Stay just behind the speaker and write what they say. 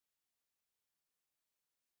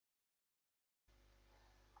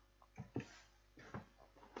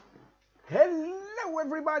Hello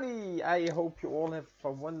everybody! I hope you all have a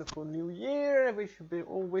wonderful new year. I wish you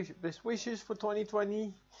all best wishes for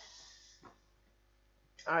 2020.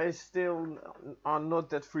 I still are not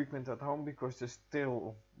that frequent at home because they're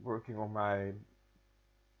still working on my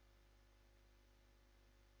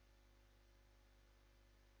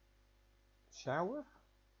shower.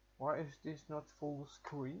 Why is this not full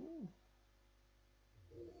screen?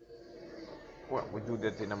 Well, we'll do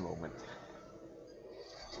that in a moment.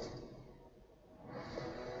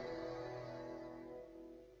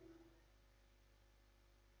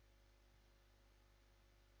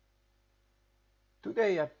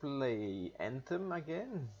 Today I play Anthem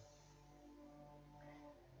again.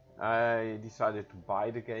 I decided to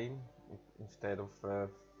buy the game instead of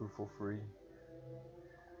for free.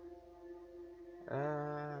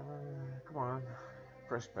 Come on,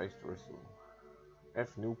 press space to resume.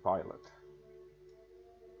 F new pilot.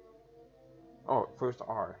 Oh, first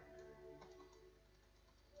R.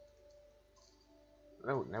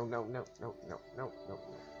 No.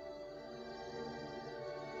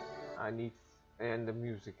 I need, and the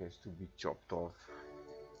music has to be chopped off.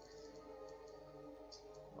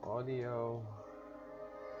 Audio.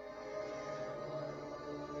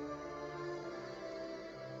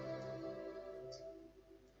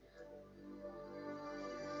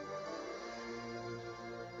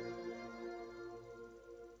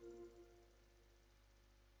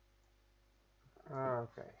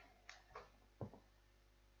 Okay.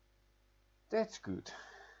 That's good.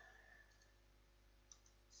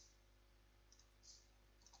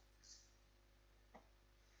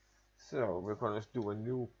 So we're gonna do a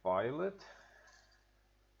new pilot.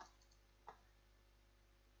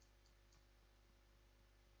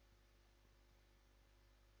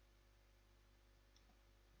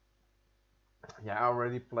 Yeah, I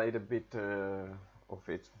already played a bit of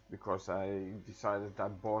it because I decided I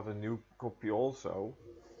bought a new copy also,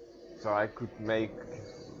 so I could make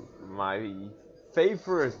my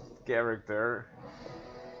favorite character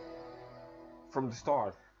from the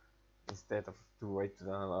start instead of to wait to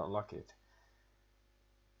unlock it.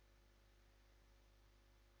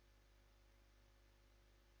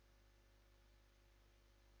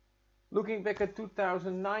 Looking back at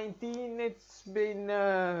 2019, it's been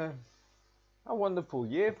a wonderful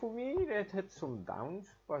year for me. It had some downs,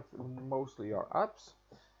 but mostly are ups.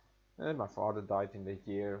 And my father died in that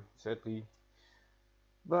year, sadly.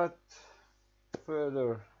 But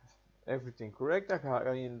further, everything correct.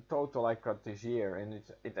 In total, I got this year, and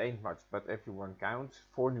it ain't much, but everyone counts.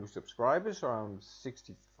 4 new subscribers, around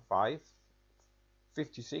 65,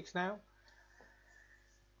 56 now.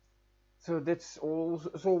 So that's all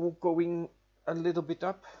going a little bit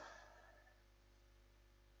up.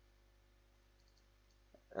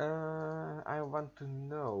 I want to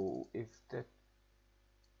know if that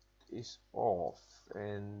is off,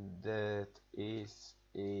 and that is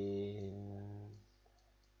in...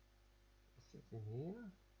 Is it in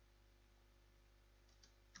here?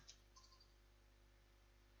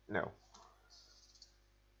 No.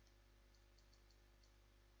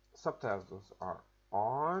 Subtitles are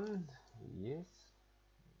on. Yes.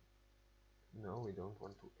 No, we don't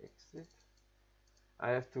want to exit. I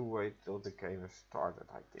have to wait till the game has started,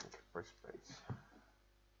 I think. Press space.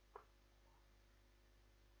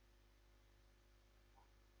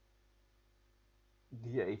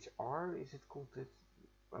 DHR, is it called it?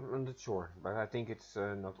 I'm not sure, but I think it's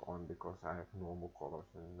not on because I have normal colors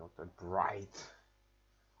and not that bright.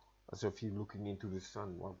 As if you're looking into the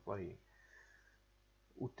sun while playing.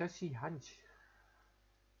 Utashi Hanch.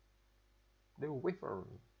 The Wyvern.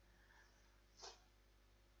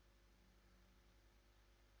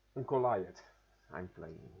 And Goliath. I'm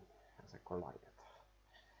playing as a Goliath.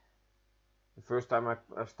 The first time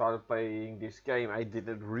I started playing this game, I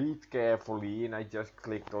didn't read carefully and I just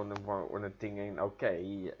clicked on the thing and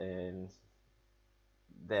OK, and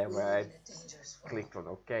there where I clicked on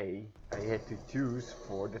OK, I had to choose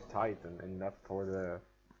for the Titan and not for the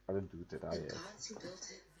other dude that I had. The gods who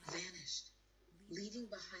built it vanished, leaving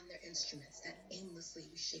behind their instruments that aimlessly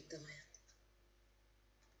reshape the land.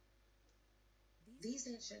 These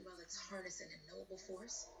ancient relics harness an unknowable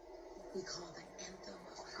force we call the anthem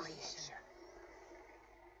of creation.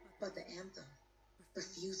 But the anthem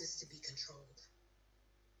refuses to be controlled.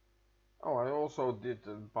 Oh, I also did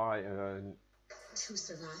buy To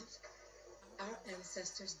survive, our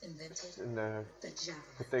ancestors invented the javelin.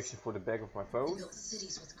 protection for the back of my phone. They built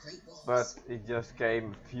cities with great walls. But it just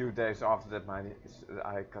came a few days after that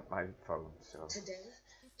I got my phone, so today,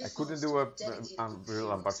 I couldn't do a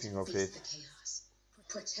real unboxing of it.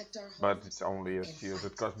 But it's only a shield.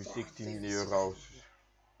 It cost me 16 euros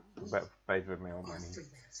to pay with my own money.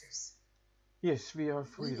 Yes, we are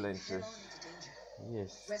We lead freelancers. head-on into danger,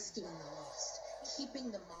 Yes. rescuing the lost,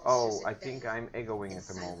 keeping the Oh, monsters I at bay, think I'm echoing and at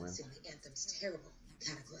the moment. silencing the Anthem's terrible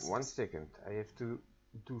cataclysms. 1 second, I have to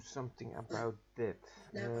do something about that.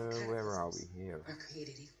 Not all Where are we cataclysms here? are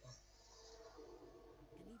created equal.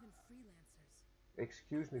 And even freelancers.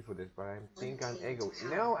 Excuse me for this, but I think I'm Untamed echoing.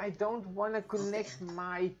 power No, I don't want to of the connect anthem.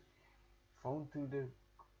 my phone to the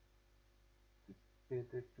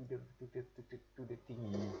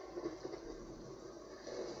thingy.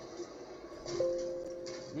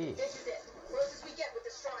 Yes. This is it. Closest we get with the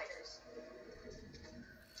Striders.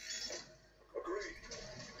 Agreed.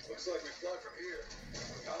 Looks like we fly from here.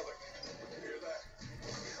 Alec, you hear that?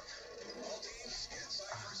 All teams, get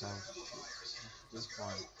ciphers and amplifiers. Let's go.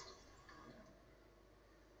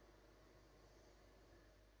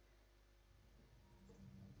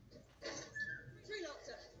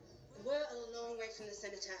 Freelancer. We're a long way from the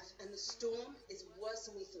cenotaph, and the storm is worse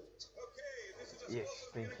than we thought. Okay, this is as Yes, close as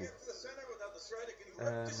we're thank gonna you. get to the center without the Strider getting ripped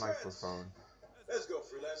to shreds. Microphone. Let's go,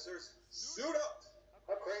 freelancers. Suit up!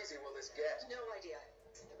 How crazy will this get? No idea.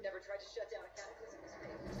 Never tried to shut down a cataclysm this big.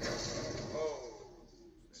 Oh,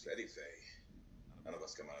 steady, Faye. None of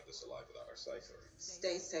us come out of this alive without our cipher.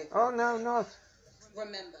 Stay safe. Oh no, not.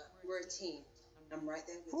 Remember, we're a team. I'm right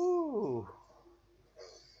there with you. Ooh.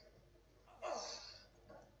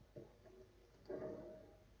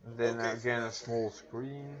 And then Okay, again a freelancer. small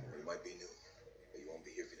screen. We might be new, but you won't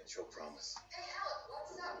be here if you didn't show promise. Hey, Alec,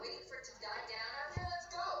 what's up? Waiting for it to die down out here? Let's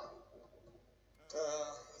go. I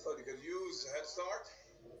thought you could use a head start.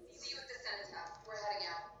 See you at the cenotaph. We're heading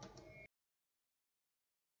out.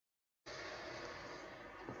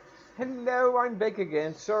 Hello, I'm back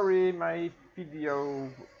again. Sorry, my video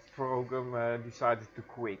program decided to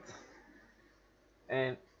quit.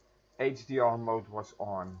 And HDR mode was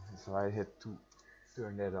on, so I had to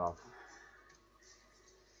turn that off.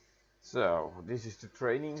 So, this is the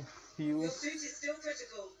training field. Your suit is still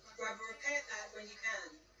critical. Grab a repair pack when you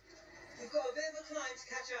can. We've got a bit of a climb to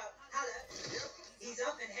catch up. Alec? Yep. He's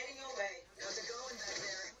up and heading your way. How's it going back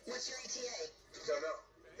there? What's your ETA? Don't know.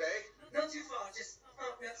 Faye? Not too far, just...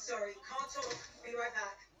 Oh, no, sorry. Can't talk. Be right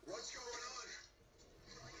back. What's going on?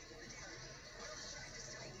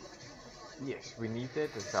 Yes, we need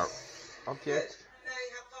that. That's our Good. object. Now you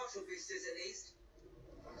have partial boosters at least.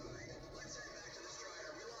 Let's head back to the Strider.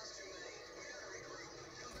 We lost too many. We gotta regroup.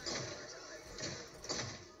 Come back another time.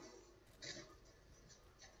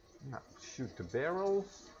 Now, shoot the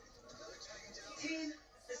barrels. Team,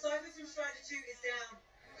 the cipher from Strider 2 is down.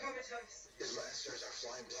 Comatose. His blasters are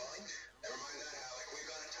flying blind. Never mind that, Alec. We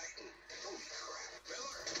got a Titan. Holy crap.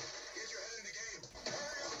 Miller, get your head in the game.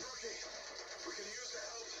 Hurry up, rookie. We can use the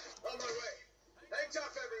help. On my way. Hang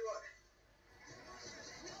tough, everyone.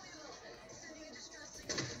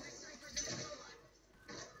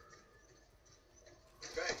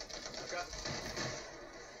 Faye, I've got...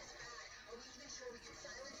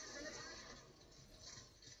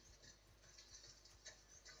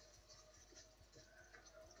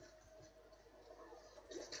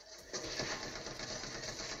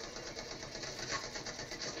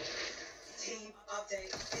 Team,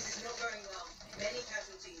 update. This is not going well. Many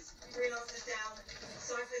casualties. Freelancers down.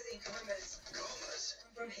 Ciphers in comas. Comas.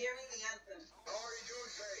 From hearing the anthem. How are you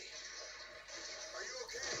doing, Faye? Are you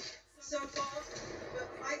okay? So far, but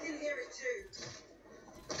I can hear it too.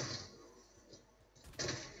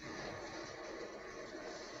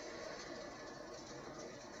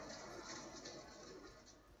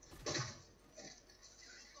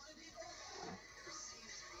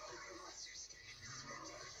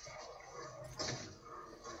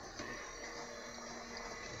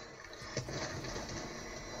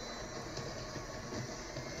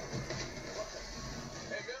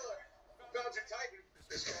 Hey, Miller. Found your Titan.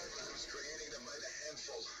 This cataclysm's creating them by the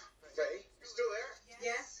handful. Faye, you still there?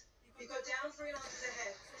 Yes? We've got down freelancers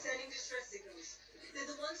ahead, sending distress signals. They're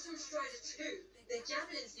the ones from Strider 2. Their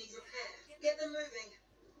javelins need repair. Get them moving.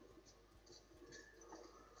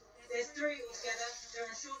 There's 3 altogether. They're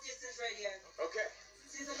on short distance radio. Okay.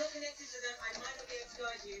 Since I'm not connected to them, I might not be able to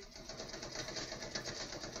guide you.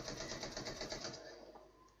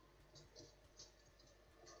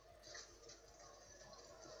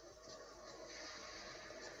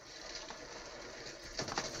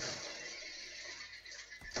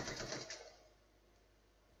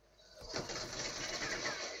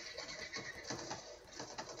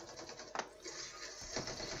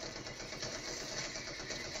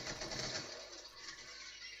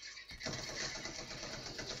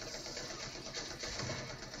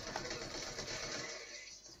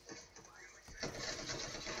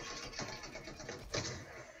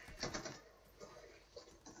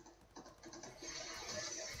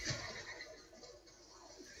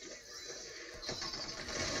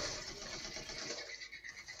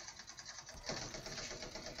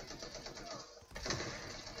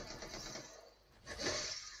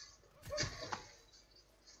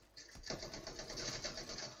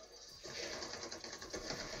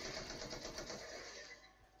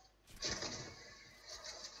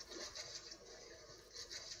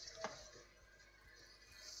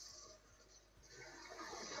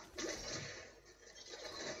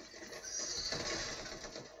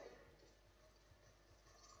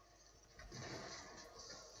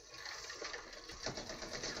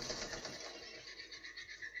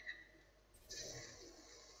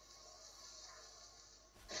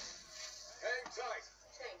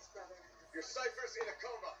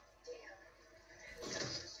 coma.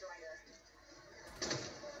 Destroyer.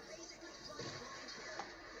 We're basically flying blind here.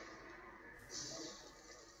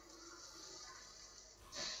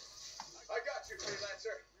 I got you,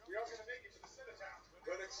 freelancer. We are gonna make it to the Cenotaph.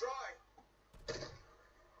 Gonna try.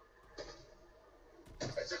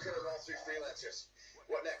 I took care of all 3 freelancers.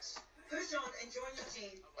 What next? Push on and join your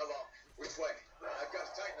team. Along. Which way? I've got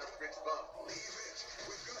to tighten up the bridge above. Leave it.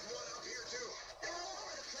 We've got one up here too. They're all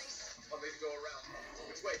over the place. I'll need to go around.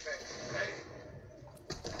 Which way, Faye? Hey.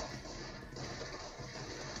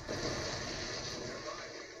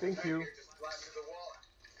 Thank you. Here just blasted the wall.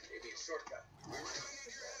 Maybe a shortcut. We really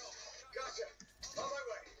need your help. Gotcha. On my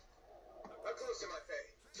way. How close am I, Faye?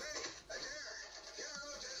 Faye, I dare. Your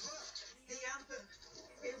road is left. The anthem.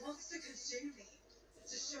 It wants to consume me.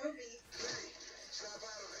 To show me. Faye, snap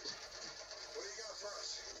out of it. What do you got for us?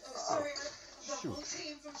 Oh, sorry. The shoot. whole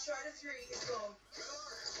team from Strider 3 is gone.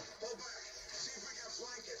 Miller, pull back. See if we can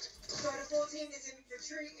flank it. Strider 14 is in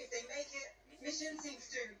retreat. If they make it, mission seems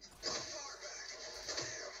doomed. How far back?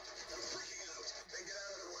 Damn, I'm freaking out. Then get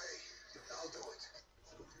out of the way. I'll do it.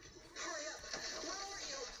 Hurry up. Where are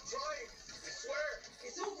you? Trying. I swear.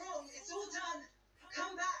 It's all wrong. It's all done.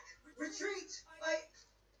 Come back. Retreat.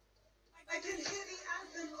 I can hear the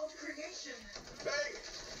anthem of creation. Hey,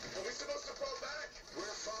 are we supposed to fall back? We're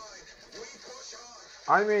fine. We push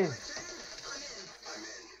on. I'm in.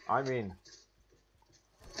 I'm in. I'm in.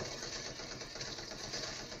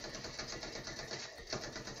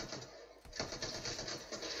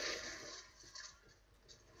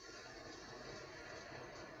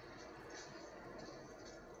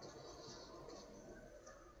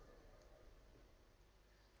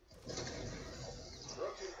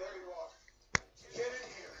 Rookie, there you are. Get in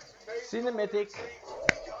here. Face Cinematic.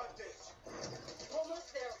 We got this.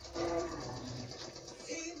 Almost there.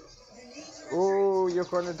 Team, you need to retreat. Oh, you're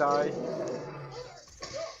gonna die.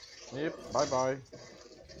 Yep, bye bye.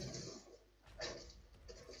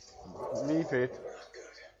 Leave it. Not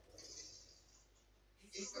good.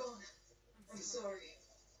 He's gone. I'm sorry.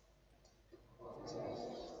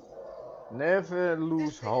 Never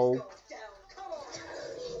lose hope. Go down. Come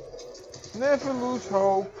on. Never lose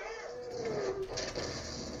hope.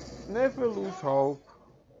 Never lose hope.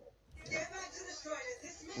 Get back to the Strider.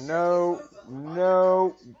 This mission No, is over.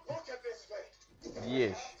 no. Look at this way.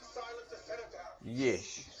 Yes, Silence the Cenotaph.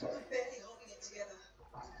 yes. We're barely holding it together.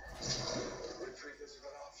 Retreat isn't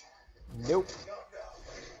an option. Nope. Not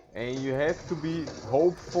now. And you have to be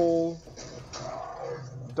hopeful.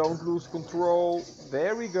 Don't lose control.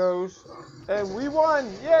 There he goes. And we won!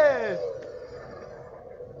 Yeah!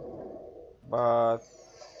 But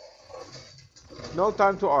no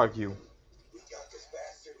time to argue. We got this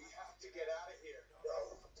bastard. We have to get out of here.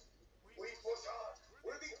 No. We push on.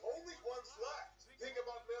 We're the only ones left. Think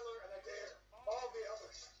about Miller and Adair. All the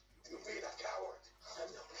others. You being a coward. I'm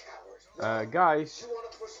no coward. Guys, You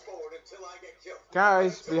want to push forward until I get killed.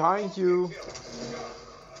 guys, Until behind you you. get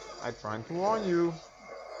killed. I tried to warn you.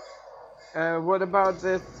 What about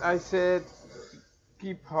that? I said,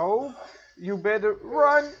 keep hope. You better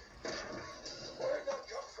run. Where'd that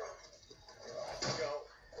come from? Go.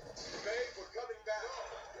 Babe, we're coming back.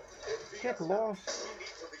 It Get beats lost. us. We need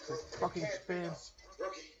to regroup. It Fucking can't be spam. us.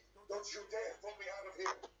 Rookie, don't you dare pull me out of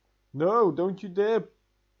here. No, don't you dare.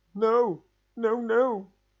 No, no, no.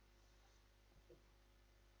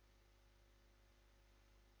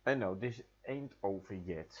 I know this ain't over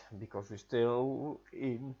yet because we're still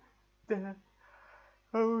in the.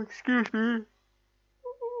 Oh, excuse me.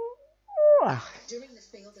 During the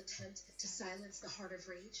failed attempt to silence the Heart of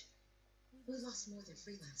Rage, we lost more than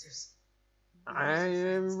freelancers. I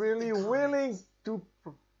am really willing to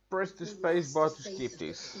press the space bar to skip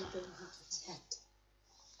this. People we protect.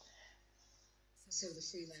 So the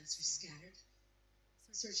freelancers scattered,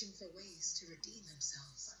 searching for ways to redeem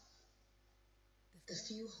themselves. The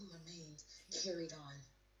few who remained carried on,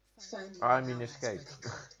 finding I their mean, allies escape.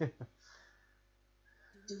 where they could,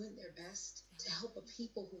 doing their best to help a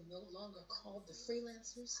people who no longer called the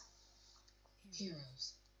freelancers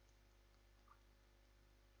heroes.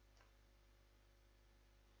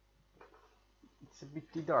 It's a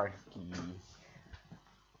bit darky.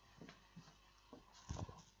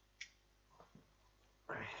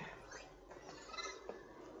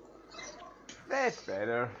 That's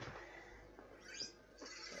better.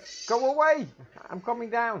 Go away! I'm coming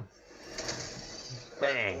down.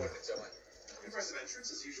 Bang. Impressive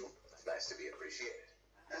entrance as usual. Nice to be appreciated.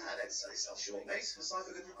 I'd say so. Sure, mate.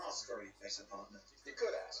 Cypher didn't ask for a better partner. You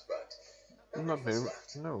could ask, but Not very.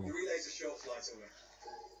 No. your relay's a short flight away.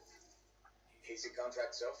 Easy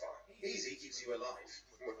contract so far. Easy keeps you alive.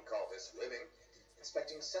 Wouldn't call this living.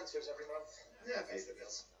 Expecting sensors every month. Yeah, pays the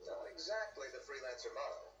bills. Not exactly the freelancer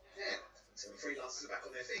model. Yeah. Some freelancers are back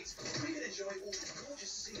on their feet. We can enjoy all the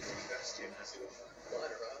gorgeous scenery Bastion has to offer.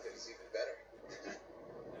 Flying around it is even better.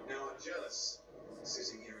 Now I'm jealous,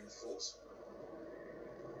 sitting here in the fort.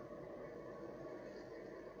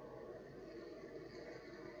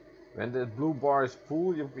 When the blue bar is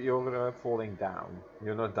full, you're falling down.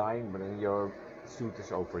 You're not dying, but then your suit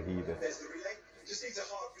is overheated. There's the relay. Just needs a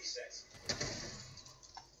hard reset.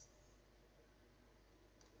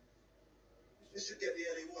 This should get the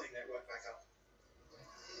early warning network back up.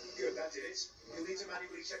 Good, that did it. You'll need to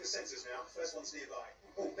manually check the sensors now. First one's nearby.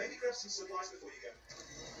 Oh, maybe grab some supplies before you go.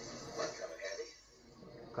 Might come in handy.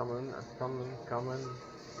 Coming.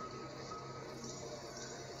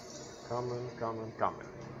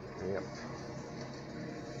 Yep.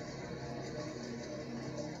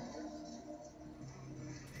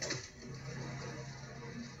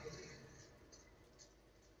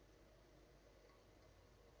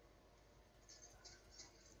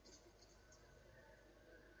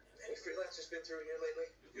 Any freelancers been through here lately?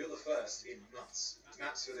 You're the first in months.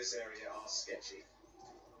 Maps for this area are sketchy.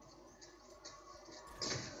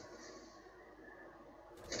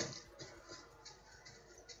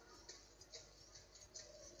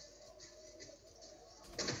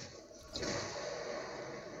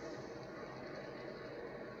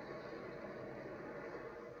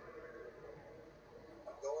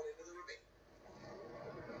 I'm going into the ravine.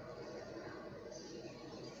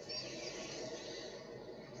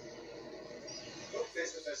 Oh,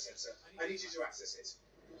 there's the first sensor. I need you to access it.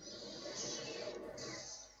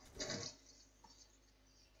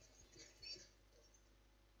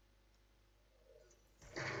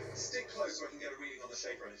 Stick close so I can get a reading on the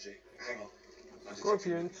shaper energy. Hang on. I'm detecting-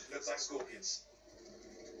 Scorpions. Looks like scorpions.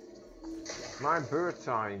 My bird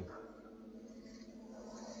sign.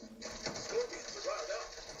 Scorpions are riled up.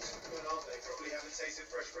 When aren't they? Probably haven't tasted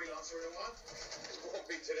fresh freelancer in a while. It won't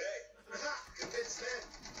be today. Aha! Convinced them.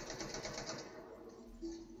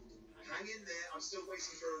 Hang in there. I'm still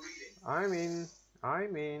waiting for a reading. I'm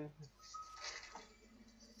in.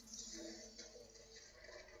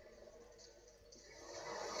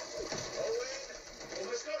 Owen!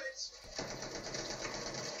 Almost got it.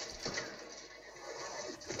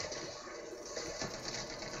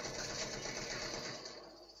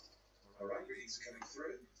 Alright, readings are coming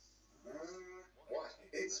through. What?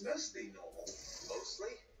 It's mostly normal.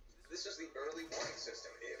 Mostly? This is the early warning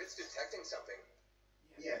system. If it's detecting something,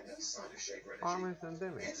 Yeah, no sign of shaper energy. Armors and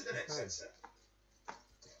damage. Head to the next Okay. sensor.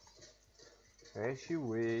 As you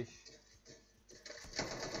wish.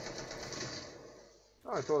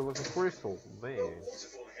 Oh, I thought it was a crystal. Oh, Man.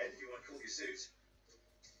 waterfall ahead if you want to cool your suit.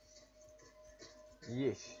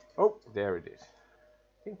 Yes. Oh, there it is.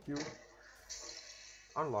 Thank you.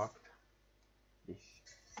 Unlocked. Yes.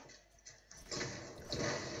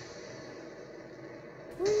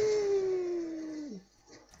 Whee!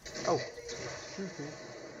 Oh, excuse me.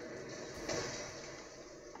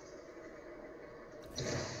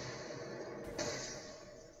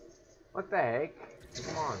 What the heck?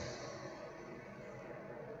 Come on.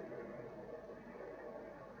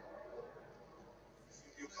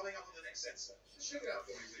 You're coming up on the next sensor. Shoot out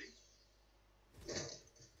for me, will you?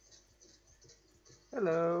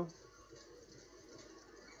 Hello.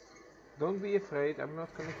 Don't be afraid, I'm not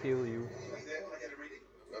gonna kill you. Wait there when I get a reading.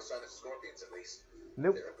 no sign of scorpions at least.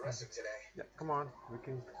 Nope. They're aggressive today. Yeah, come on, we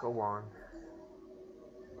can go on.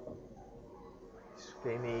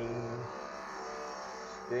 Scanning.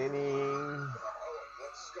 Scanning. Oh,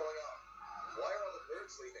 what's going on? Why are all the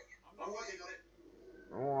birds leaving? I'm working on it.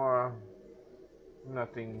 Or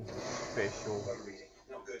nothing special. Got a reading.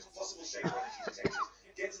 Not good. Possible shaper energy detected.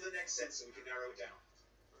 Get to the next sensor, we can narrow it down.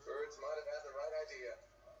 Birds might have had the right idea.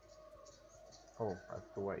 Oh, I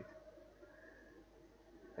have to wait.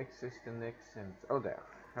 Access the next sensor. Oh, there.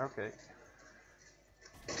 Okay.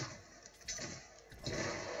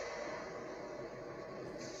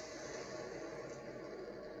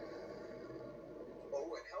 Oh,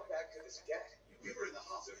 and how bad could this get? You were in the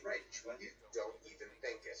heart of range, weren't you? Don't even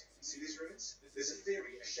think it. See these ruins? There's a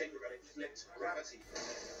theory a shaper relic flipped gravity.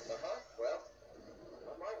 Uh-huh. Well,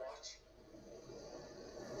 on my watch.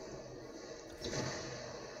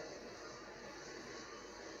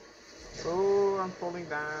 Oh, I'm falling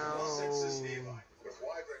More sensors down. nearby. With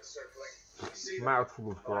wyverns circling. You see them?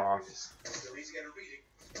 Mouthful of grass. Still need to get a reading.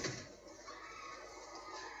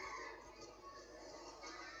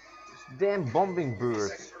 Damn bombing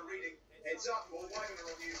birds. Second for a reading. Heads up, more wyvern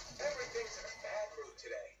are on you. Everything's in a bad mood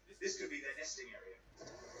today. This could be their nesting area.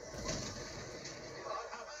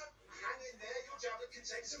 Hang in there, your javelin can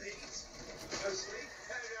take some heat. No sleep.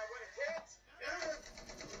 And when it hits,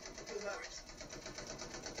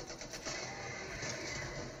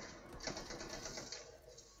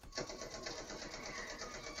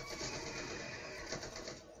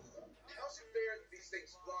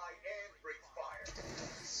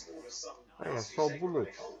 Hey, I saw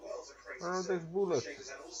bullets. Where are those bullets? Shakers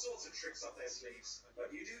have all sorts of tricks up their sleeves,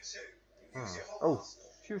 but you do too. You use Ah. your whole Oh, arsenal.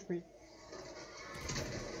 excuse me.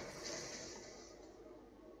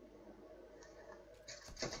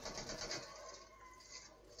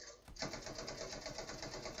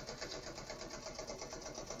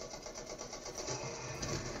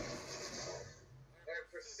 They're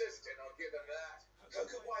persistent, I'll give them that.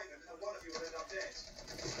 Coca Wyvern and one of you will end up dead.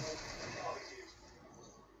 Barbecue.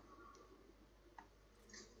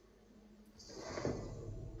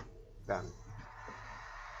 Done.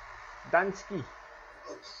 Dansky.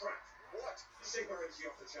 Oh crap. What? Sigma energy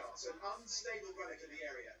off the charts. An unstable relic in the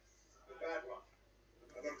area. A bad one.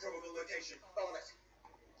 I've got a probable location. On it.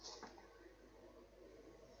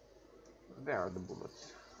 There are the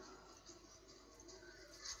bullets.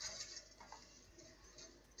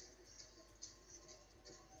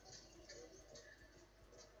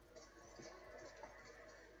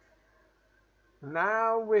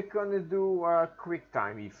 Now we're gonna do a quick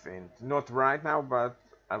time event. Not right now, but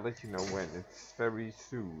I'll let you know when. It's very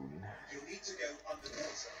soon. You'll need to go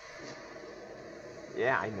underwater.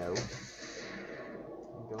 Yeah, I know.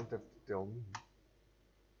 You don't have to tell me.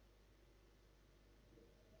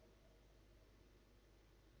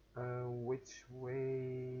 Which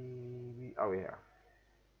way? Oh yeah.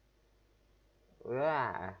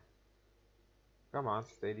 Ah. Come on,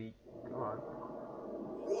 steady. Come on.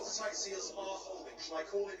 Watertight seals are holding. Shall I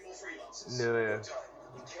call in more freelancers? No. No time.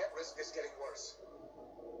 We can't risk this getting worse.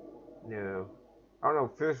 No. Oh no.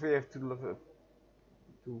 First we have to look at,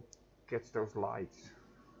 to catch those lights.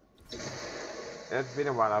 It's been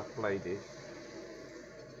a while I've played this.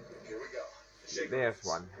 Here we go. Shaker There's rockets.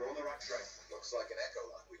 one. We're on the right track. Looks like an echo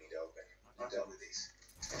lock we need to open. I've dealt with these.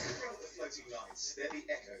 In front of the floating lights, they're the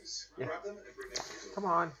echoes. Yeah. Grab them and bring them to the door. Come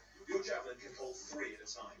on. Your javelin can hold 3 at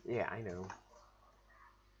a time. Yeah, I know.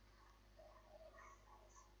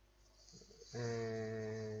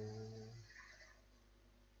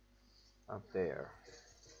 Up there.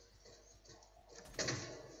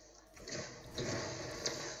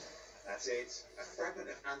 That's it. A fragment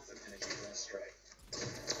of anthem energy went astray.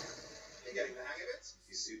 You're getting the hang of it.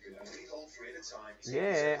 Your suit can only hold 3 at a time.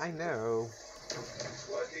 Yeah, I know. It's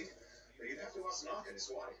working, but you'd have to ask an arcanist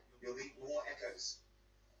why. You'll need more echoes.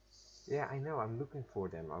 Yeah, I know. I'm looking for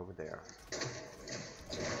them over there.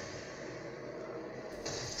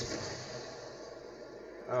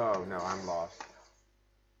 Oh no, I'm lost.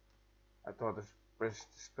 I thought I pressed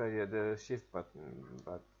the shift button,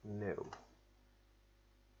 but no.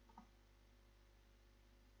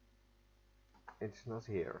 It's not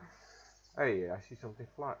here. Hey, I see something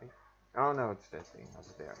flying. Oh no, it's that thing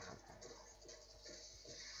over there.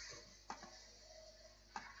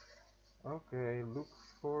 Okay, look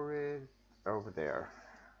for it over there.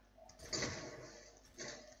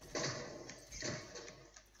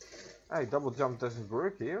 Hey, double jump doesn't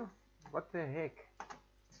work here. What the heck?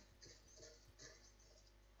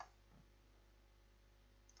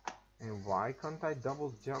 And why can't I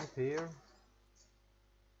double jump here?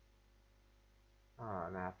 Ah,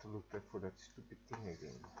 and I have to look for that stupid thing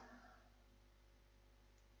again.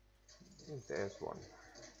 I think there's one.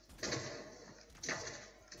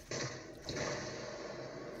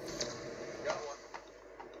 Got one.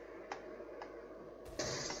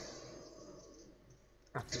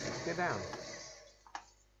 Ah, get down.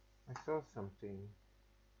 I saw something.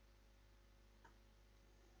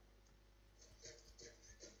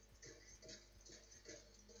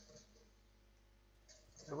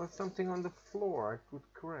 There was something on the floor I could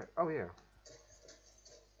correct. Oh yeah.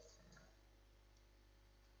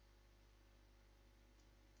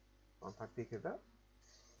 Once I pick it up.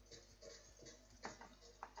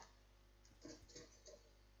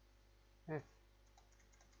 Yes.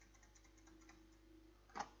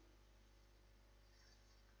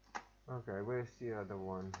 Okay, where's the other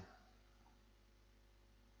one?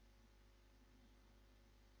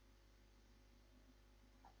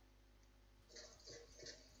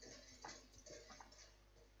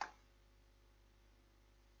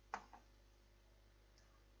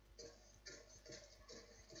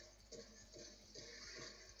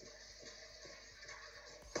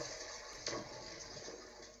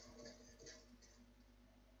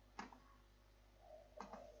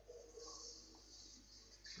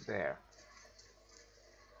 There.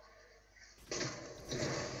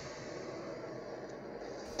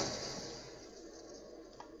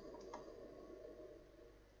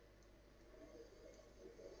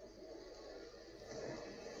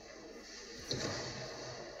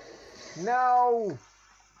 No!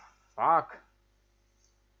 Fuck.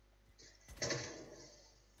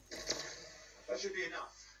 That should be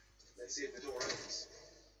enough. Let's see if the door opens.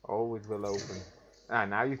 Oh, it will open. Ah,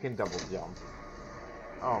 now you can double jump.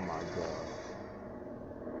 Oh my god.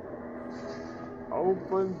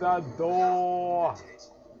 Open that door!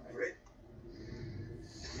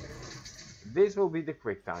 This will be the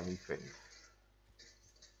quick time event.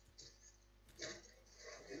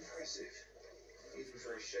 Impressive. Even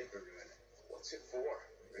for a shaper ruin. What's it for?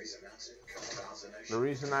 Raise a mountain, couple miles an ocean. The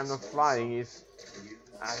reason I'm not flying is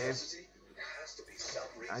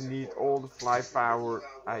I need all the fly power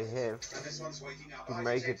I have to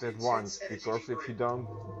make it at once, because if you don't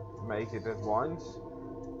make it at once,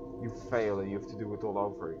 you fail and you have to do it all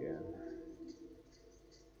over again.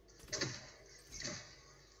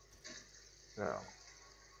 So,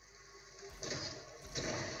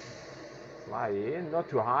 fly in, not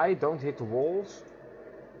too high, don't hit the walls.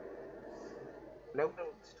 No,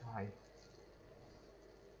 it's too high.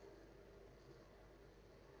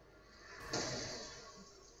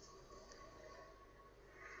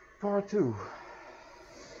 Part 2.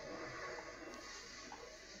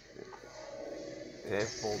 Yeah,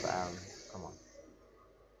 fall down. Come on.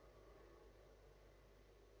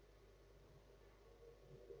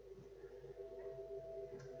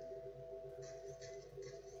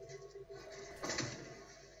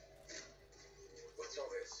 What's all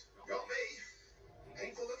this? Got me.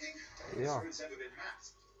 Painful looking? Yeah. It's never been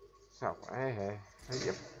masked. So,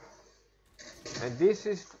 yep. And this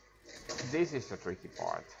is the tricky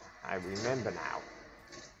part. I remember now,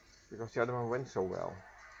 because the other one went so well.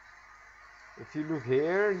 If you look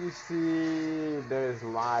here, you see there's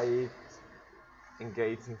light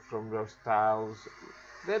engaging from those tiles.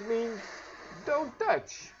 That means don't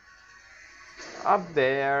touch. Up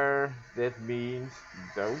there, that means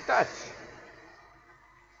don't touch.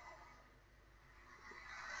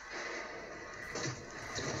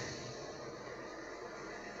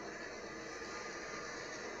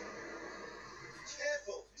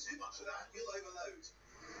 Careful, too much of that, you'll overload.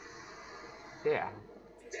 Yeah.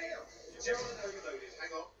 Damn! Gerald overloaded,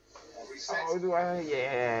 hang on. I'll reset. Oh, do I?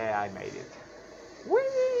 Yeah, I made it.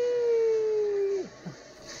 Whee!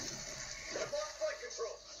 Flight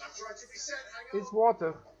control. I'm trying to reset, hang on. It's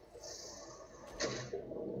water.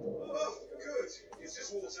 Oh, good. It's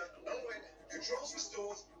just water. No win. Controls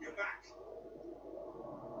restored. You're back.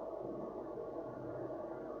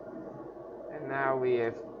 And now we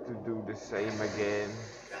have to do the same again.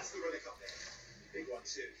 That's the relic up there. Big one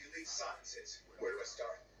too. You'll need to silence it. Where do I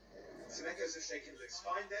start? Some echoes have shaken loose.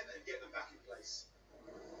 Find them and get them back in place.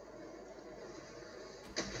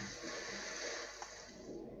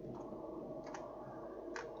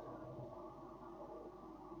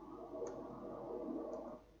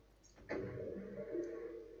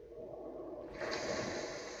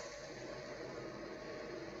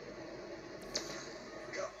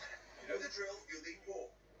 Come on. You know the drill. You'll need more.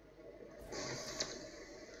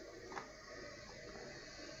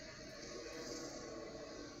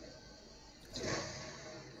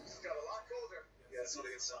 It's got a lot colder. Yeah, that's not a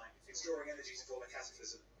good sign. It's drawing energy to form a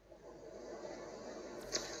cataclysm.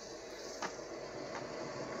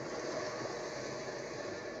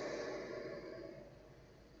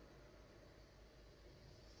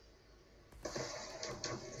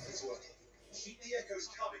 It's working. Keep the echoes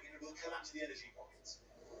coming and it will collapse the energy pockets.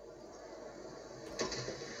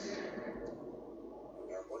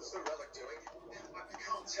 What's the relic doing? I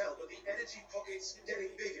can't tell, but the energy pocket's getting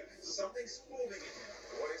bigger. Something's forming in there.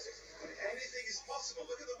 What is it? Anything is possible.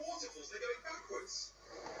 Look at the waterfalls. They're going backwards.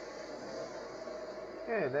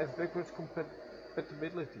 Yeah, that's backwards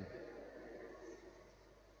compatibility.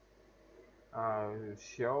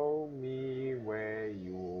 Show me where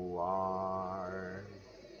you are.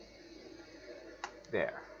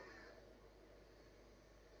 There.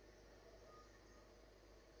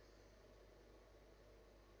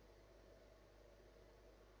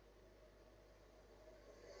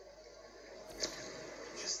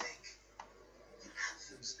 Just think. The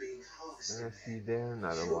anthem's being harvested. I see there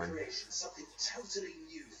another Pure one. creation, something totally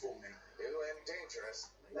new forming. New and dangerous.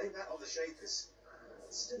 Blame that on the shapers.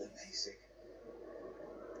 It's still amazing.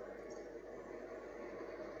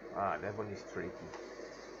 Ah, that one is tricky.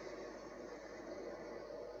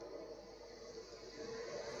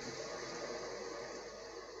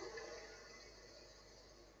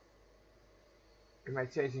 Am I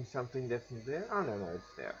changing something that's not there? Oh no,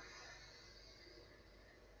 it's there.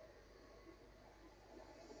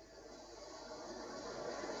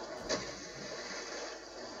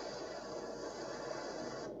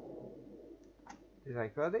 Did I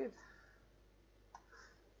cut it?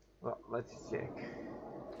 Well, let's check.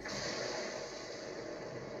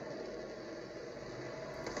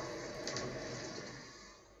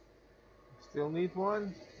 Still need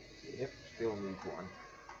one? Yep, still need one.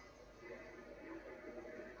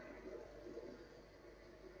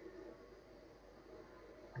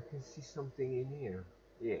 can see something in here.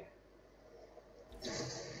 Yeah.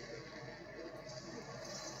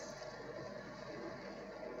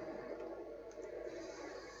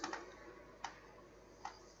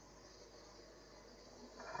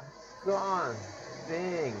 Gone.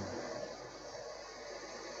 Dang.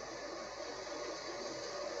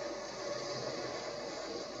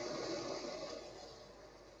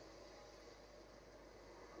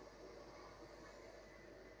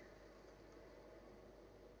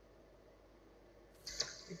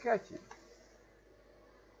 I got you.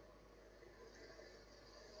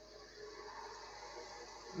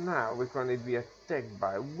 Now we're gonna be attacked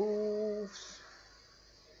by wolves.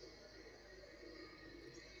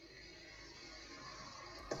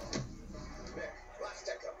 There, last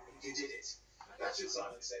echo. You did it. That should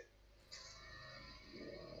silence it.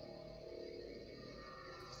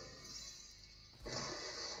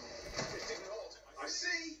 It didn't hold. I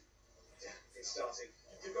see. Yeah, it's starting.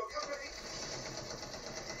 You've got company.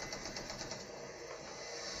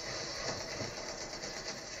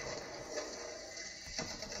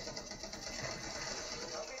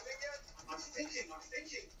 I'm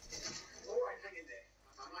thinking. All right, hang in there.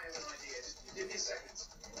 I might have an idea. Just give me a second.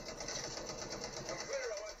 I'm clear,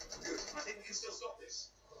 Owen. Good. I think we can still stop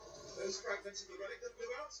this. Those fragments of the relic that blew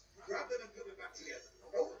out, grab them and put them back together.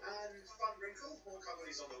 Oh, and fun wrinkle, more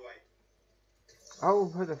companies on the way. Oh,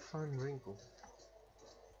 what a fun wrinkle.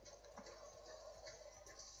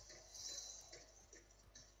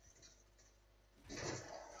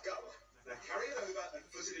 Go. Now carry it over and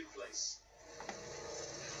put it in place.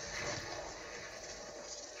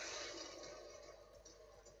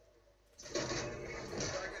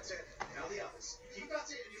 Fragments in. Now the others. Keep at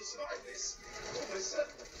it and you'll survive this. Almost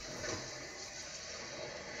certainly.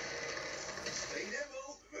 Stay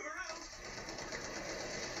nimble. Move around.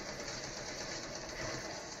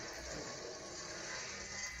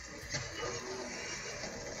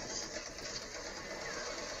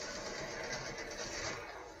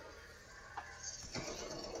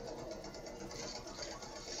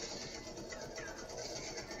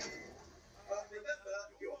 Remember,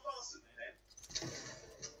 you're fastened then.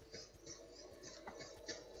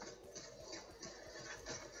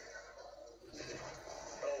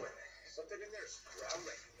 Oh, something in there's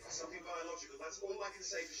growling. Something biological, that's all I can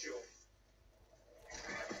say for sure.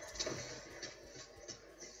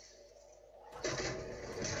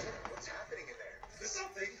 What's happening in there? There's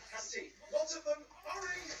something has teeth. Lots of them.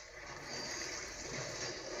 Hurry!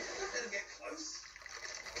 Don't let them get close.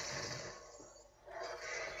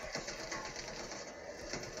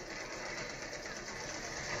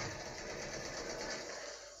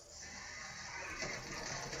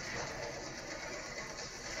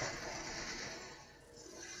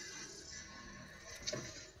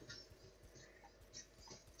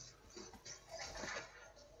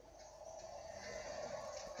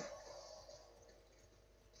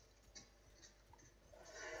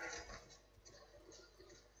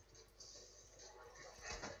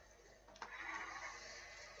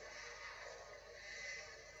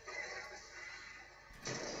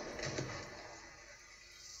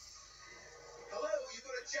 Hello, you've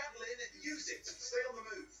got a javelin. Use it. Stay on the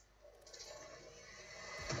move.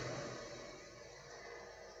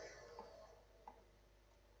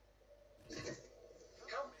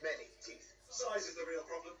 How many teeth? Size is the real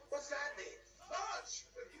problem. What's that mean? Large.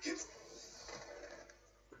 Kids.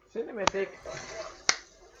 Cinematic.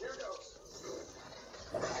 Here goes.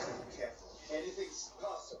 Careful. Anything's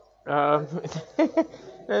possible.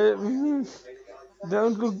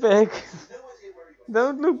 Don't look back.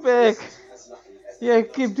 Don't look back. Yeah,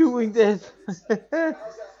 keep doing that.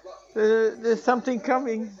 There's something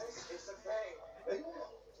coming. It's a pain.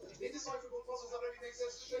 Indecipherable puzzles that only make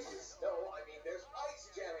sense to strangers. No, I mean there's ice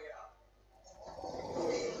jamming it up.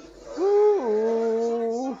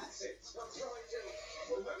 Ooh. That's it. I'm trying to.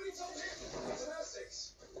 Well, nobody told him. It's an S6.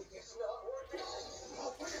 It's not working.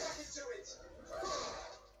 I'll put it back into it.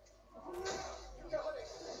 Got it.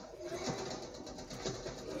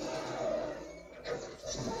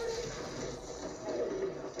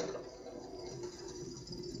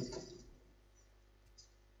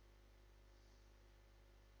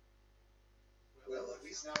 Well, at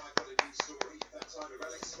least now I've got a new story. That time a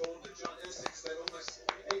relic spawned a giant S6 that almost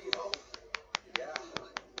ate you whole. Yeah.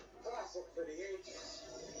 Classic for the ages.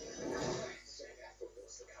 Say that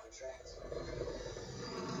fulfills the contract.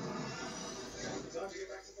 Time to get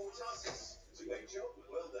back to full tasks. Two-way job.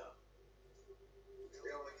 Well done.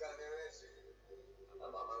 The only kind there is.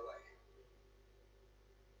 I'm on my way.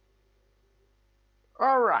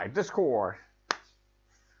 Alright, the score.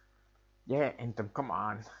 Yeah, Anthem, come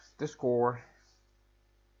on. The score.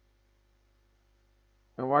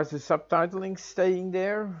 And why is the subtitling staying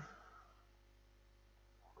there?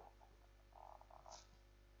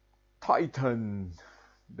 Titan,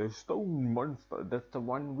 the stone monster. That's the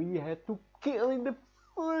one we had to kill in the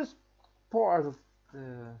first part of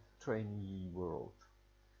the trainee world.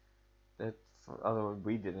 That other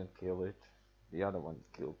we didn't kill it. The other one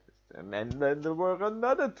killed it. And then there were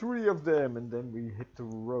another 3 of them, and then we hit the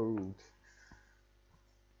road.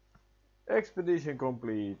 Expedition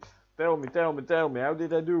complete. Tell me, how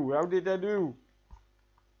did I do? How did I do?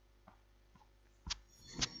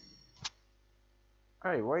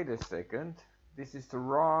 Hey, wait a second. This is the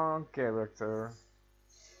wrong character.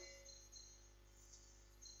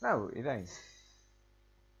 No, it ain't.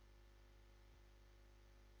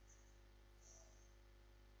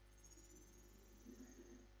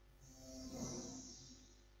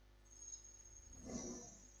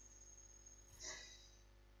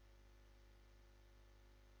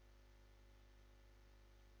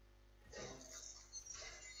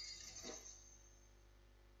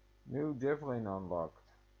 New javelin unlocked.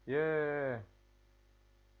 Yeah.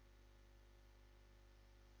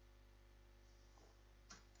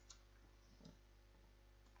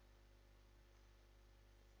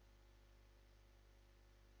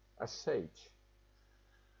 A sage.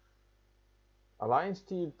 Alliance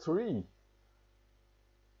Tier 3.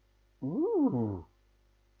 Ooh.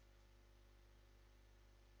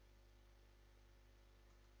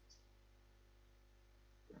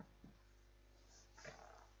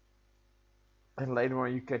 And later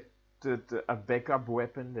on you get a backup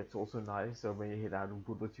weapon, that's also nice, so when you hit out of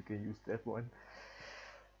bullets you can use that one.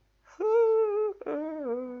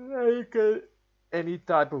 You can, any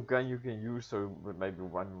type of gun you can use, so maybe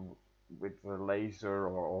one with a laser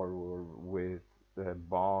or with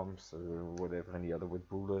bombs or whatever, and the other with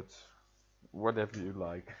bullets, whatever you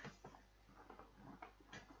like.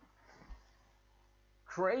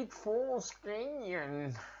 Great Falls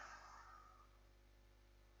Canyon.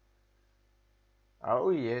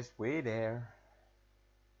 Oh yes, we're there.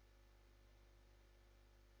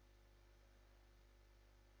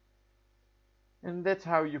 And that's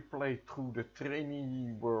how you play through the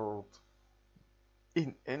trainee world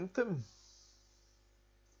in Anthem.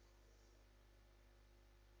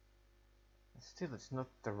 Still, it's not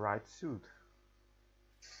the right suit.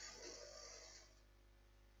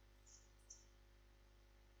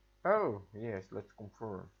 Oh, yes, let's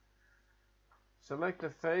confirm. Select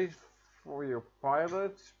a phase for your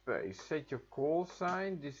pilot space. Set your call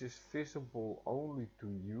sign. This is visible only to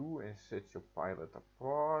you, and set your pilot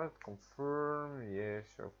apart. Confirm. Yes,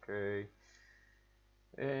 okay.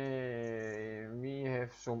 Me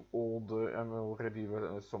have some older. I'm already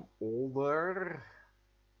some older.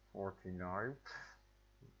 49.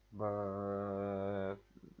 But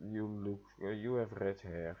you look. You have red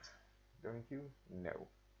hair, don't you? No.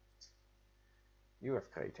 You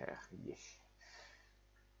have great hair. Yes.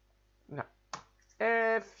 Nou,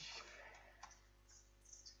 fantastisch.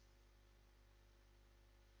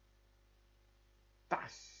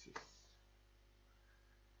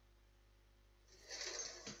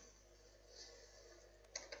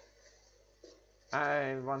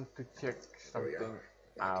 I want to check something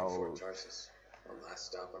out. Tarsus, our last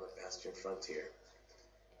stop on the Bastion frontier.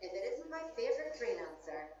 If it isn't my favorite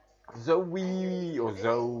freelancer. Zoe or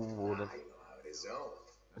Zoe. I know how it is, Zoe.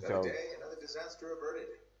 Another day, another disaster averted.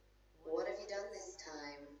 What have you done this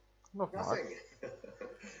time? Not Nothing.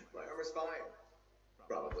 My armor's fine.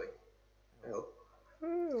 Probably. I hope.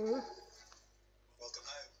 Welcome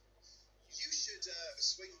home. You should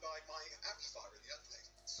swing by my amplifier in the update.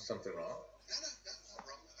 Something wrong? No, not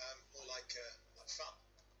wrong. More like fun.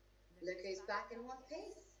 Look who's back in one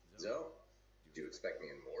piece. Zoe, did you expect me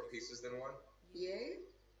in more pieces than one? You?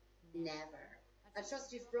 Never. I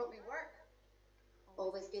trust you've brought me work.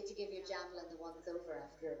 Always good to give your javelin the once over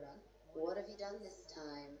after a run. What have you done this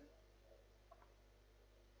time?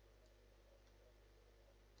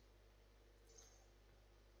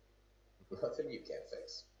 Nothing you can't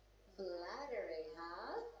fix. Flattery,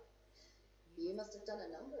 huh? You must have done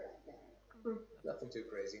a number out there. Nothing too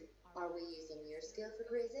crazy. Are we using your skill for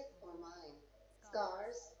crazy or mine?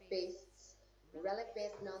 Scars, beasts,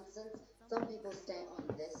 relic-based nonsense. Some people stay on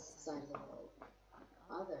this side of the world.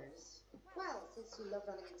 Others, well, since you love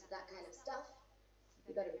running into that kind of stuff,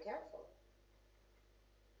 you better be careful.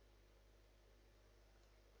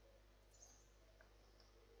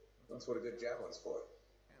 That's what a good javelin's for.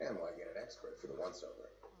 And why get an expert for the once-over.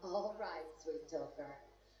 All right, sweet talker.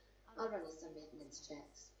 I'll run you some maintenance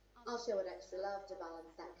checks. I'll show it extra love to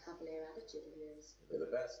balance that cavalier attitude of yours. You're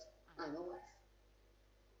the best. I'm aware.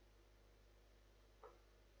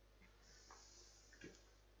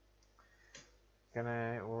 Can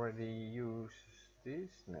I already use this?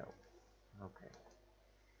 No. Okay.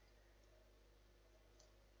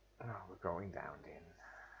 Oh, we're going down then.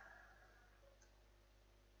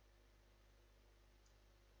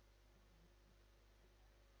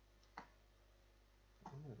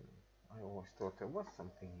 I always thought there was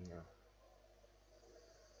something here.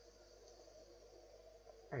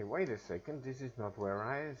 Hey, wait a second. This is not where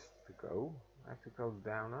I have to go. I have to go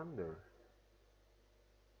down under.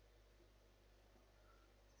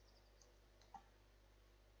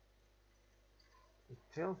 It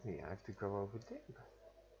tells me I have to go over there.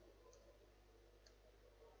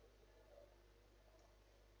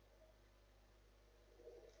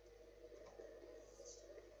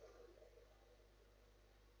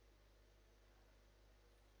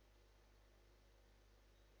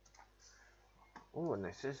 Oh, an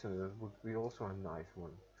assassin, that would be also a nice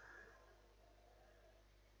one.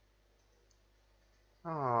 Oh,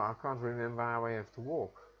 I can't remember how I have to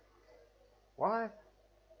walk. What?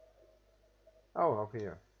 Oh, up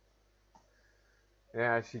here.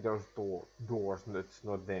 Yeah, I see those doors, that's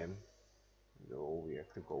not them. No, we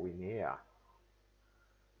have to go in here.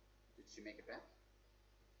 Did she make it back?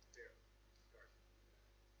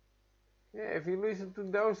 Yeah, if you listen to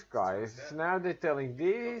those guys, now they're telling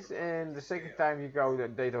this, and the second time you go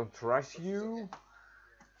that they don't trust you.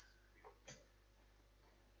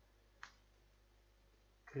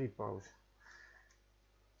 Creepos.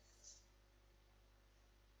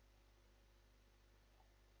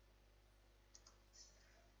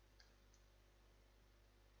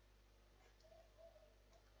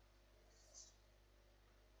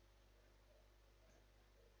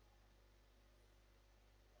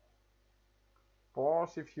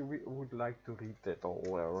 Pause if you would like to read that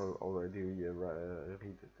or already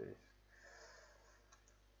read this.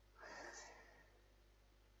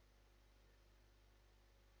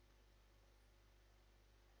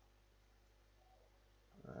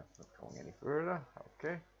 That's not going any further.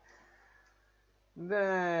 Okay. Then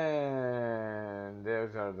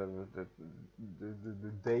there's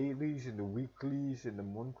the dailies and the weeklies and the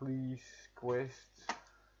monthlies quests.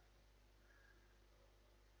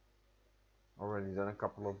 Already done a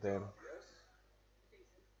couple of them.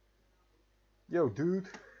 Yo, dude.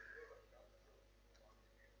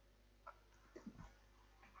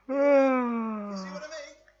 You see what I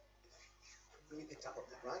mean? You picked up on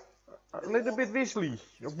that, right? A little bit whistly,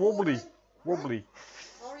 wobbly.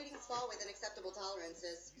 All readings fall within acceptable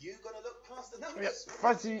tolerances. You gotta look past the numbers. Yep,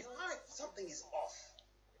 fuzzy. Something is off.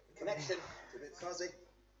 The connection is a bit fuzzy.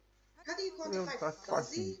 How do you You don't quantify quantify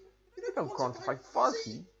fuzzy. You don't quantify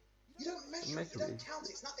fuzzy. You don't measure it, you don't count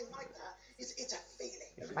it, it's nothing like that. It's a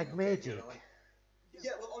feeling. It's like magic.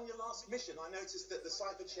 Yeah, well, on your last mission, I noticed that the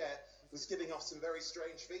cipher chair was giving off some very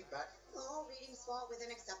strange feedback. All readings fall within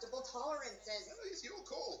acceptable tolerances. Well, it's your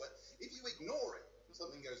call, but if you ignore it,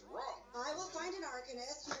 something goes wrong. I will find an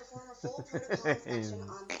arcanist and perform a full protocol inspection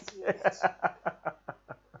on this unit.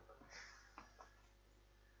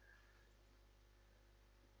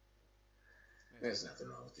 There's nothing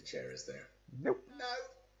wrong with the chair, is there? Nope. No.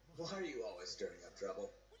 Why are you always stirring up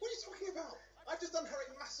trouble? What are you talking about? I've just done her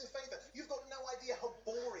a massive favour. You've got no idea how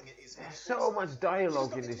boring it is. There's so much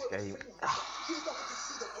dialogue in this game. She's got to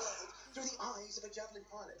see the world through the eyes of a javelin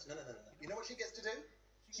pilot. No. You know what she gets to do?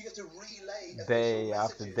 She gets to relay day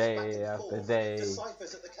after day after day. To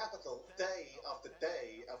ciphers at the capital, day after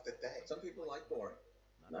day after day. Some people like boring.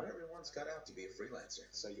 Not everyone's cut out to be a freelancer.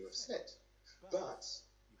 So you have said. But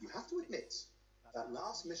you have to admit that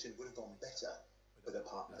last mission would have gone better with a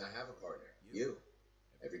partner. I have a partner. You.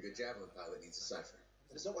 Every good javelin pilot needs a cipher.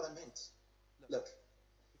 But it's not what I meant. Look,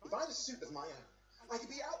 if I had a suit of my own, I could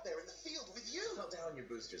be out there in the field with you. Calm down your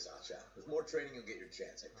boosters, Asha. With more training, you'll get your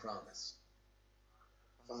chance. I promise.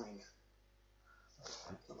 Fine.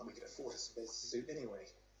 Not like we could afford a space suit anyway.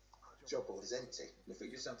 Job board is empty. We'll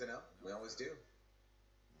figure something out. We always do.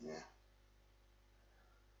 Yeah.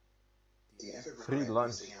 Do you ever Free regret lunch.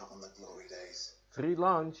 missing out on the glory days? Free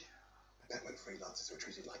lunch. Back when freelancers were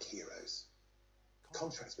treated like heroes.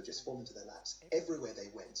 Contracts would just fall into their laps. Everywhere they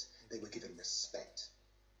went, they were given respect.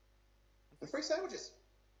 And free sandwiches.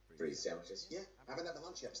 Free sandwiches? Yeah, I haven't had my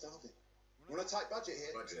lunch yet, I'm starving. We're on a tight budget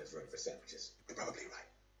here. Budget is running for sandwiches. You're probably right.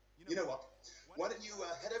 You know what? Why don't you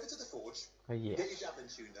head over to the forge, Yes. get your javelin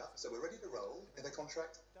tuned up, so we're ready to roll if the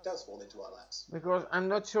contract does fall into our laps. Because I'm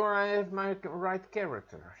not sure I have my right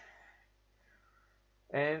character.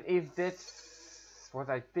 And if that's what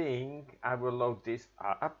I think, I will load this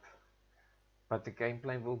up. But the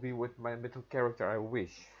gameplay will be with my little character I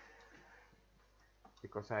wish.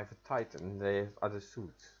 Because I have a Titan and they have other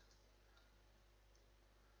suits.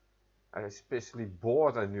 I especially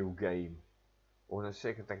bought a new game. on a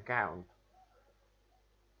second account.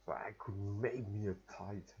 So I could make me a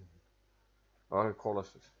Titan. Or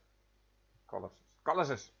Colossus.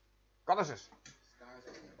 Colossus! Scars are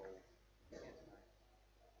cold. You can't deny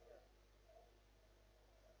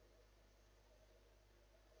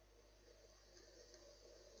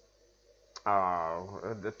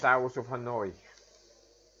it. Oh, the Towers of Hanoi.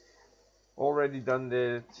 Already done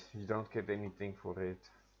that. You don't get anything for it.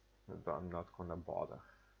 But I'm not gonna bother.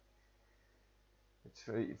 It's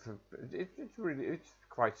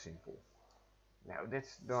quite simple. No,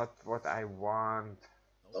 that's not what I want.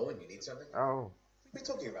 Owen, you need something? Oh. What are you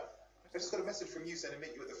talking about? I just got a message from you saying to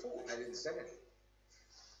meet you at the forge. I didn't send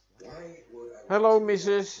any. Why would I? Hello,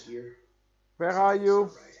 Mrs. Here? Where are you?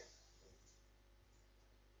 Right.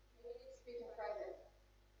 We need to speak in private.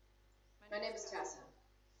 My name is Tessa.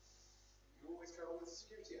 You always travel with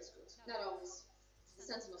security escorts. Not always. The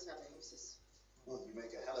Sentinels have their uses. Well, you make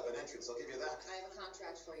a hell of an entrance, I'll give you that. I have a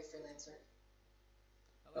contract for you, freelancer.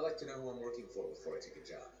 I'd like to know who I'm working for before I take a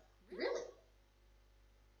job. Really?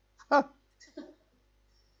 Huh.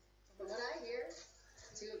 From what I hear, the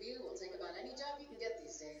two of you will take about any job you can get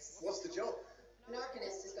these days. What's the job? An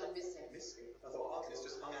arcanist has gone missing. Missing? I thought Arcanist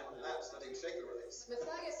just hung out in the lab studying Shaker relics.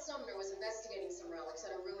 Matthias Sumner was investigating some relics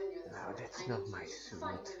at a ruin near the No, fort. that's I not need my you to suit.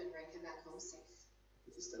 find him and bring him back home safe.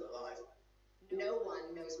 He's still alive. No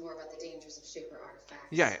one knows more about the dangers of Shaper artifacts.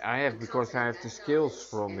 Yeah, I have, because I have the skills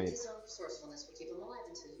from and it. his own resourcefulness will keep him alive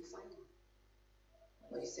until you find him.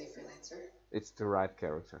 What do you say, freelancer? It's the right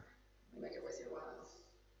character. Make it worth your while.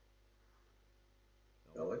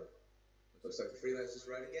 Owen? Looks like the freelancer's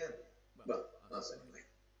right again. Well, us anyway.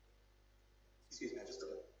 Excuse me, I just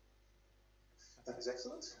got a... That is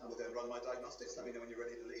excellent. I will go and run my diagnostics. Let me know when you're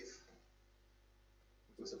ready to leave.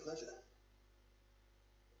 It was a pleasure.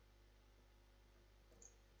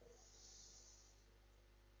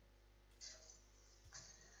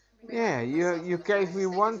 Yeah, you gave me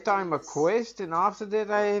one time a quest, and after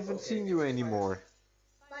that I haven't seen you anymore.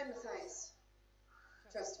 Find Matthias.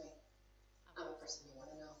 Trust me, I'm a person you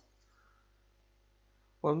want to know.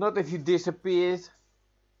 Well, not if you disappeared.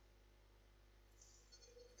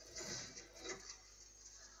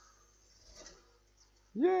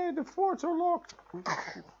 Yeah, the forts are locked.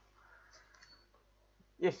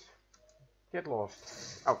 Yes, get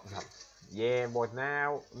lost. Oh, no. Yeah, what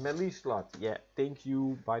now? Melee slot. Yeah, thank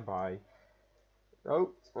you. Bye bye.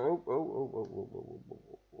 Oh. Whoa.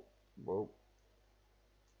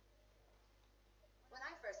 When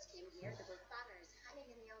I first came here, there were banners hanging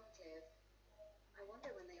in the enclave. I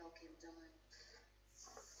wonder when they all came down.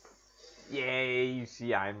 Yay, you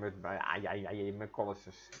see, I'm a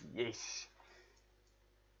Colossus. Yes.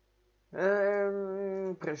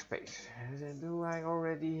 Press space. Do I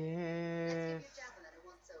already have...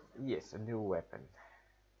 Yes, a new weapon.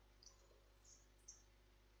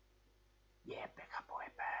 Yeah, backup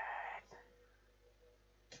weapon.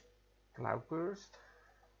 Cloud burst.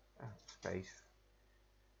 Space.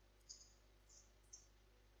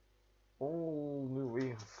 Oh, new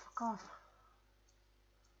way. Fuck off.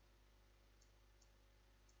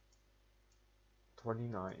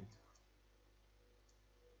 29.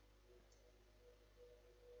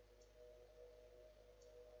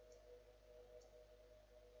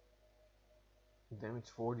 Damage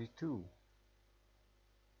 42.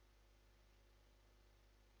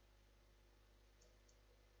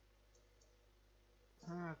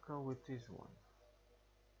 I'll go with this one.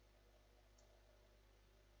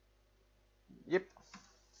 Yep.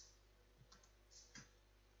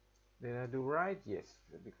 Did I do right? Yes,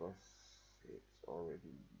 because it's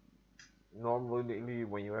already... Normally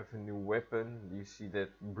when you have a new weapon, you see that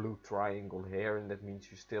blue triangle here, and that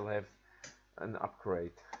means you still have an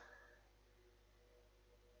upgrade.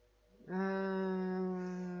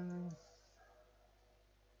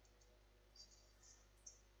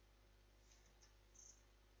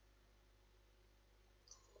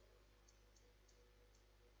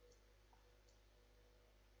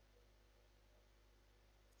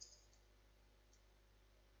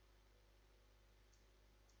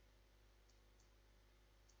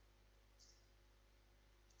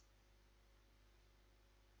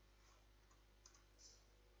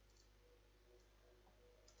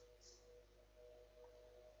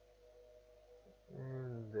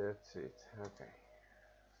 And that's it. Okay.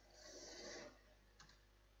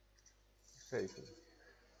 Saving.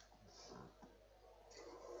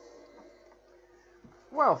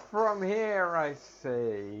 Well, from here I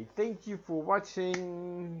say thank you for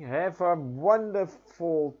watching. Have a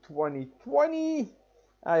wonderful 2020.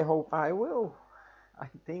 I hope I will. I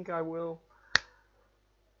think I will.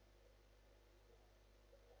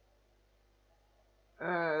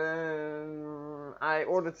 I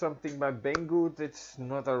ordered something by Banggood. It's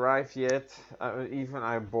not arrived yet. Even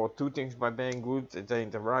I bought 2 things by Banggood. It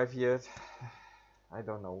ain't arrived yet. I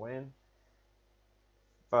don't know when.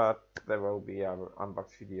 But there will be an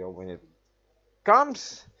unbox video when it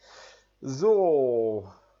comes. So,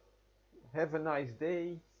 have a nice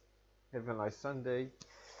day. Have a nice Sunday.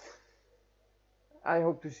 I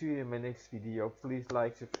hope to see you in my next video. Please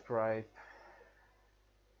like, subscribe,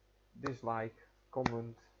 dislike,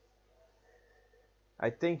 comment. I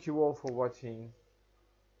thank you all for watching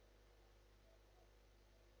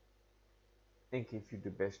and give you the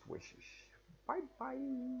best wishes. Bye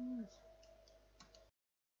bye.